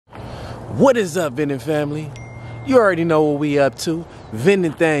What is up, Vending family? You already know what we up to.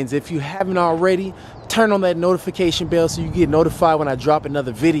 Vending things. If you haven't already, turn on that notification bell so you get notified when I drop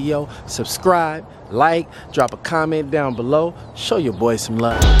another video. Subscribe, like, drop a comment down below. Show your boy some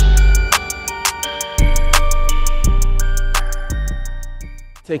love.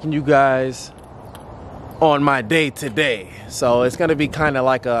 Taking you guys on my day today. So it's gonna be kind of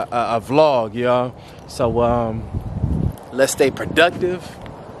like a vlog, y'all. So let's stay productive.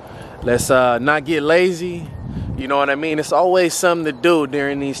 Let's not get lazy. You know what I mean? It's always something to do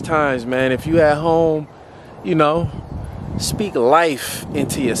during these times, man. If you at home, you know, speak life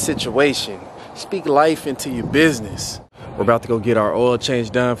into your situation. Speak life into your business. We're about to go get our oil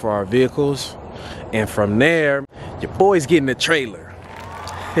change done for our vehicles. And from there, your boy's getting a trailer.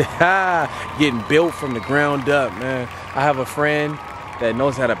 Getting built from the ground up, man. I have a friend that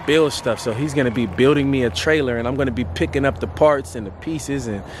knows how to build stuff, so he's gonna be building me a trailer, and I'm gonna be picking up the parts and the pieces,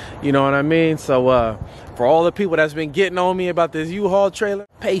 and you know what I mean. So for all the people that's been getting on me about this U-Haul trailer,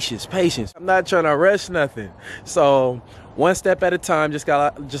 patience. I'm not trying to rush nothing. So one step at a time, just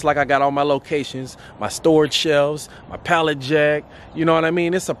like I got all my locations, my storage shelves, my pallet jack, you know what I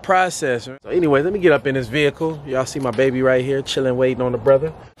mean? It's a process. So anyway, let me get up in this vehicle. Y'all see my baby right here chilling, waiting on the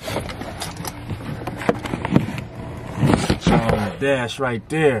brother. Dash right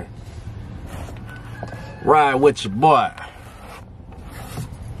there. Ride with your boy.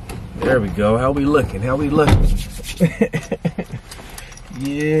 There we go. How we looking?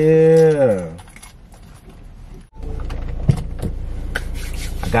 Yeah.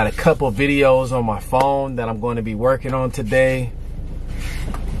 I got a couple videos on my phone that I'm going to be working on today.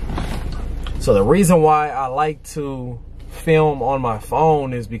 So the reason why I like to film on my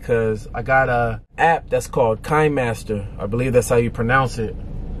phone is because I got a app that's called KineMaster. I believe that's how you pronounce it.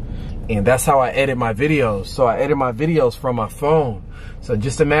 And that's how I edit my videos. So I edit my videos from my phone. So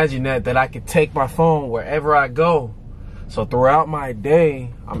just imagine that I could take my phone wherever I go. So throughout my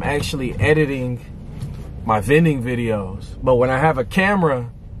day, I'm actually editing my vending videos. But when I have a camera,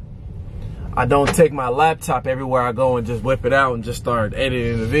 I don't take my laptop everywhere I go and just whip it out and just start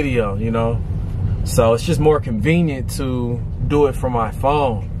editing the video, you know? So it's just more convenient to do it from my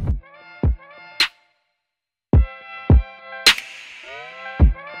phone.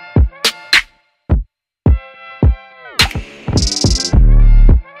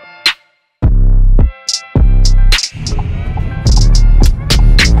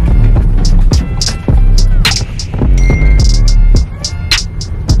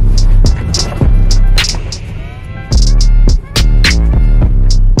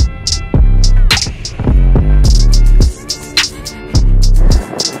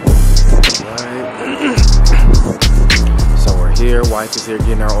 Wife is here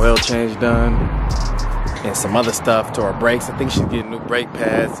getting our oil change done and some other stuff to our brakes. I think she's getting new brake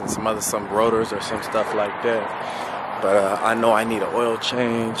pads and some rotors or some stuff like that. But I know I need an oil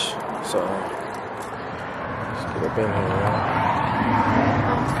change, so let's get up in here,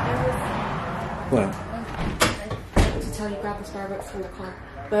 y'all. What? To tell you grab the Starbucks from the car,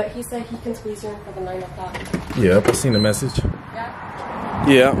 but he said he can squeeze you in for the 9 o'clock. Yep, I seen the message. Yeah.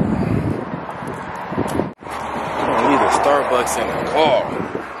 Yeah. I need a Starbucks in the car.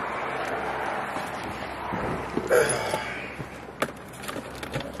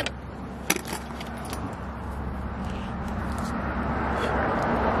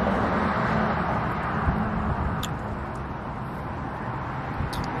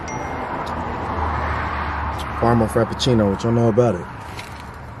 Caramel Frappuccino, what y'all know about it?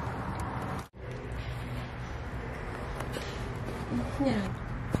 No.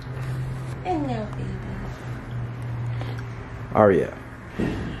 And no, baby. Aria.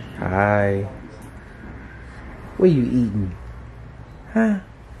 Hi. What are you eating? Huh?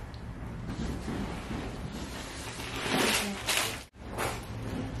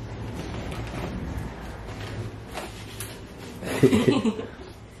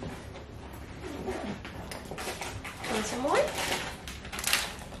 Want some more?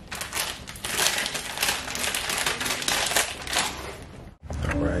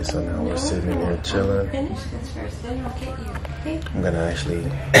 Alright, so now we're sitting here chilling. Finish this first, then I'll get you. Okay? I'm gonna actually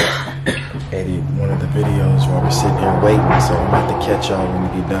edit one of the videos while we're sitting here waiting, so I'm about to catch y'all when we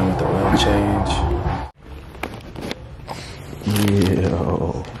get done with the oil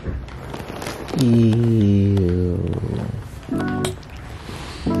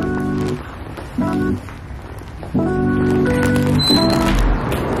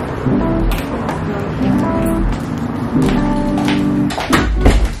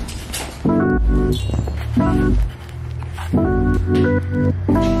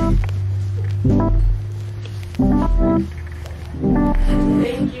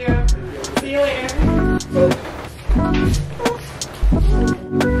Thank you.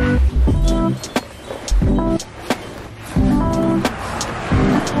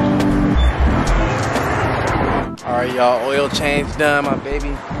 everything's done, my baby.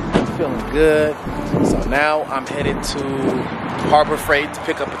 I'm feeling good. So now I'm headed to Harbor Freight to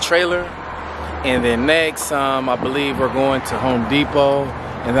pick up a trailer. And then next, I believe we're going to Home Depot.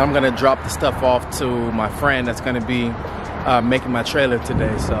 And then I'm gonna drop the stuff off to my friend that's gonna be making my trailer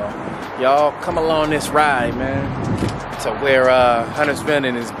today. So y'all come along this ride, man, to where Hunter's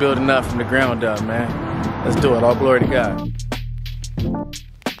Vending is building up from the ground up, man. Let's do it. All glory to God.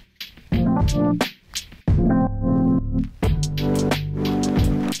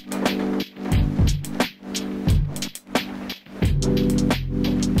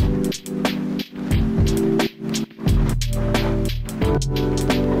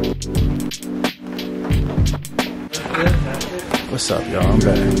 What's up, y'all? I'm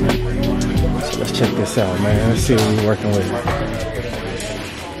back. So let's check this out, man. Let's see what we're working with.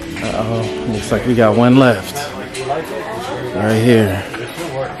 Uh-oh. Looks like we got one left. Right here.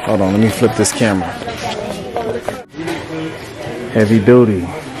 Hold on, let me flip this camera. Heavy duty.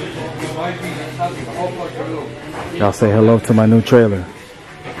 Y'all say hello to my new trailer.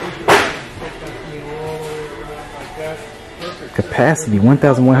 Capacity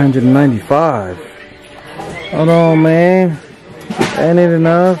 1,195. Hold on, man. That ain't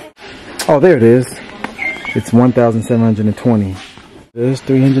enough. Oh, there it is. It's 1,720. It's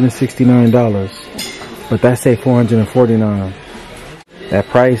 $369, but that say $449. That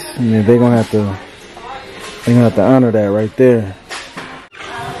price, I mean, they're gonna have to honor that right there.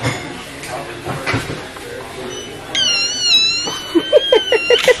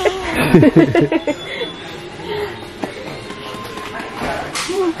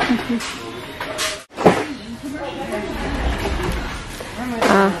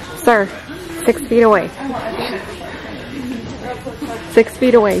 Sir, 6 feet away. 6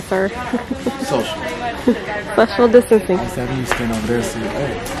 feet away, sir. Social. Social distancing. Let's have you stand over there, see.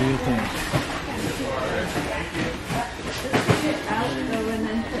 Hey, do your thing.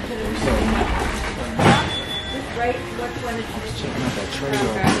 Checking out that trailer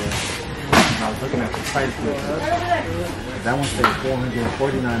over there. I was looking at the price list. That one said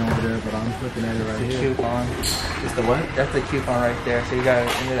 $449 over there, but I'm looking at it right here. Coupon. It's the what? That's the coupon right there. So you gotta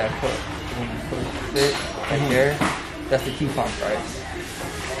enter that code. When you push it right there, that's the coupon price.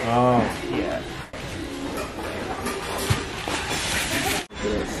 Oh. Yeah.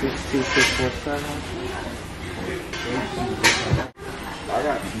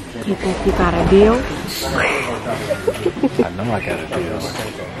 62647. You think you got a deal? I know I got a deal.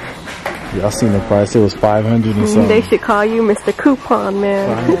 Y'all seen the price? It was 500 and something. They should call you Mr. Coupon Man.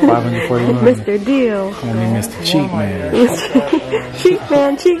 549. Mr. Deal. Call me Mr. Cheap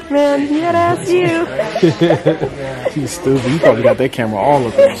Man. Cheap man. Yeah, that's you. He's stupid. You probably got that camera all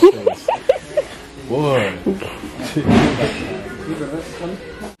up in his face. Boy.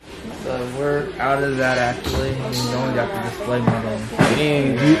 So we're out of that actually. You only got the display model.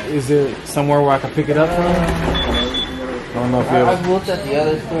 And is there somewhere where I can pick it up from? I don't know if I've looked at the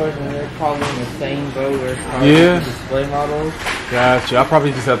other stores and they're probably in the same boat where it's probably the display models. Gotcha. I'll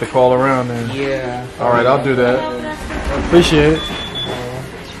probably just have to call around then. Yeah. Alright, I'll do that. Appreciate it.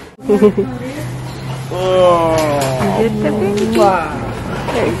 Oh.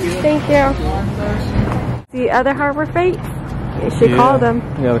 Thank you. The other Harbor Freight? You should call them.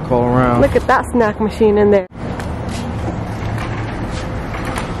 You gotta call around. Look at that snack machine in there.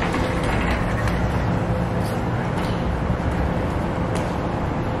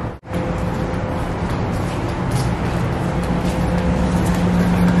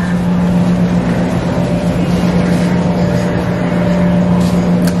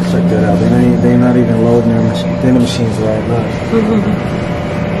 Check that out. They're not even loading their machines right now.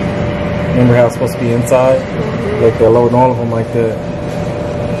 Remember how it's supposed to be inside? Like they're loading all of them like that.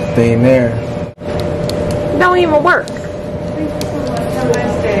 They ain't there. Don't even work.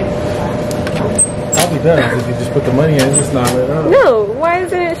 Probably does if you just put the money in. It's just not lit up. No, why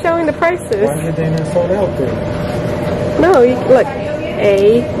isn't it showing the prices? Why is it they not sold out there? No, you look.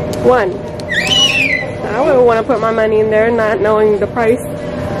 A1. I wouldn't want to put my money in there not knowing the price.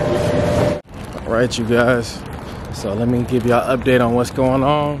 Alright, you guys. So let me give y'all an update on what's going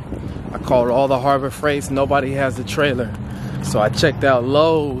on. I called all the Harbor Freights. Nobody has the trailer. So I checked out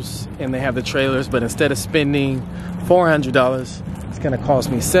Lowe's and they have the trailers, but instead of spending $400, it's gonna cost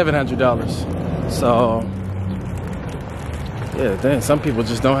me $700. So yeah, dang, some people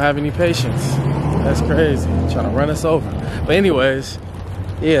just don't have any patience. That's crazy. Trying to run us over. But anyways,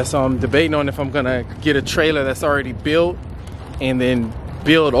 yeah, so I'm debating on if I'm gonna get a trailer that's already built and then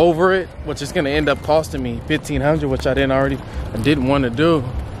build over it, which is gonna end up costing me $1,500, which I didn't want to do.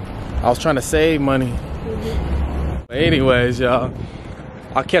 I was trying to save money. But anyways, y'all,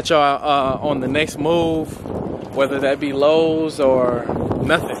 I'll catch y'all on the next move. whether that be Lowe's or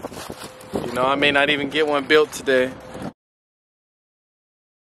nothing. You know, I may not even get one built today.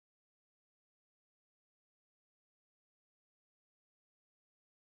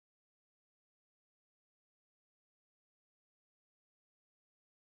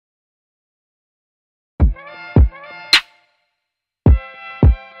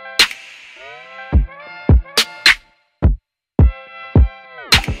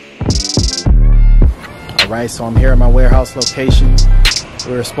 Alright, so I'm here at my warehouse location.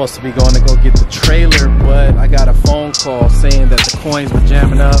 We were supposed to be going to go get the trailer, but I got a phone call saying that the coins were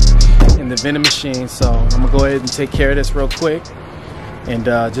jamming up in the vending machine. So I'm gonna go ahead and take care of this real quick and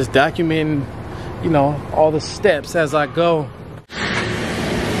just document, you know, all the steps as I go.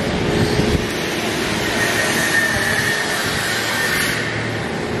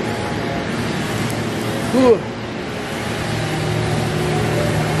 Whew.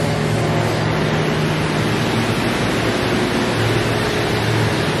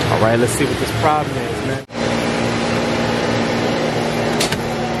 All right, let's see what this problem is, man.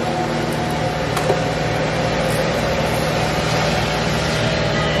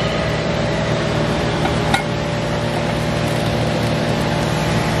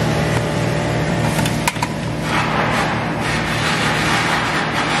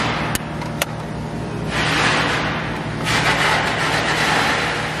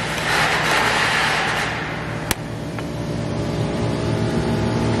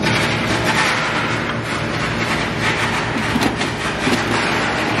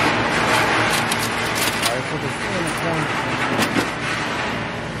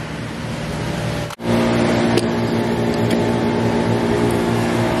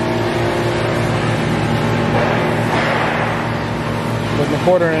 Putting the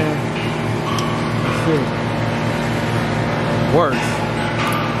quarter in. Let's see. Works.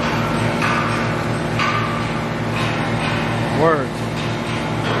 Works.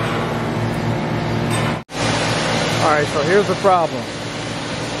 Alright, so here's the problem.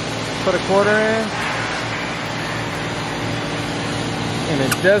 Put a quarter in, and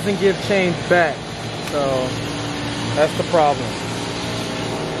it doesn't give change back. So that's the problem.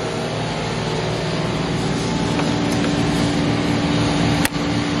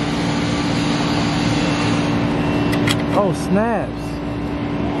 Oh, snaps.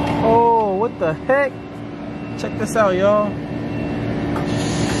 Oh, what the heck? Check this out, y'all.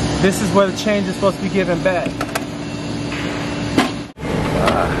 This is where the change is supposed to be given back.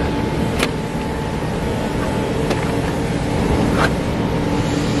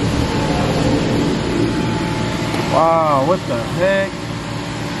 Wow, what the heck?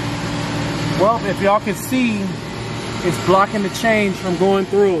 Well, if y'all can see, it's blocking the change from going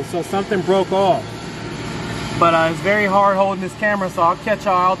through, so something broke off. But it's very hard holding this camera, so I'll catch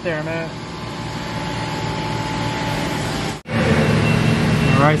y'all out there, man.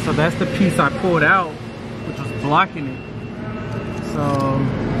 Alright, so that's the piece I pulled out, which was blocking it. So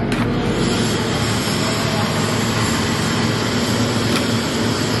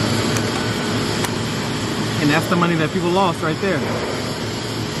and that's the money that people lost right there.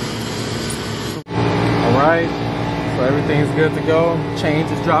 Alright, so everything's good to go. Change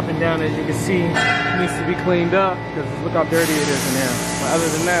is dropping down, as you can see. It needs to be cleaned up because look how dirty it is in there. But other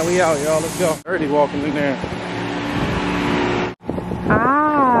than that, we out, y'all. Let's go. Dirty walking in there.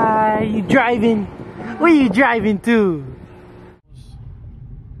 Hi, you driving? Where you driving to?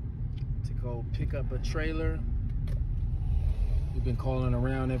 To go pick up a trailer. We've been calling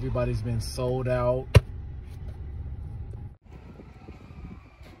around. Everybody's been sold out.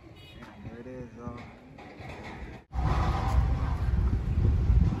 There it is, y'all.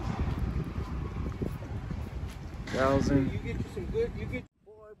 You get you some good,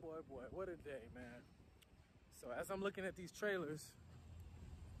 boy, what a day, man. So as I'm looking at these trailers,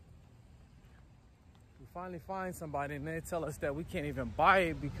 we finally find somebody and they tell us that we can't even buy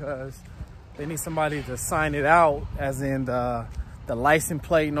it because they need somebody to sign it out, as in the license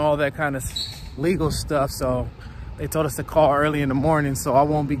plate and all that kind of legal stuff. So they told us to call early in the morning, so I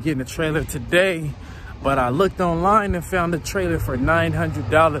won't be getting a trailer today. But I looked online and found a trailer for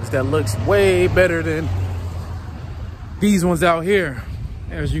 $900 that looks way better than these ones out here,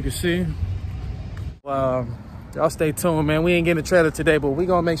 as you can see. Y'all stay tuned, man. We ain't getting a trailer today, but we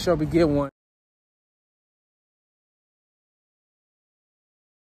gonna make sure we get one.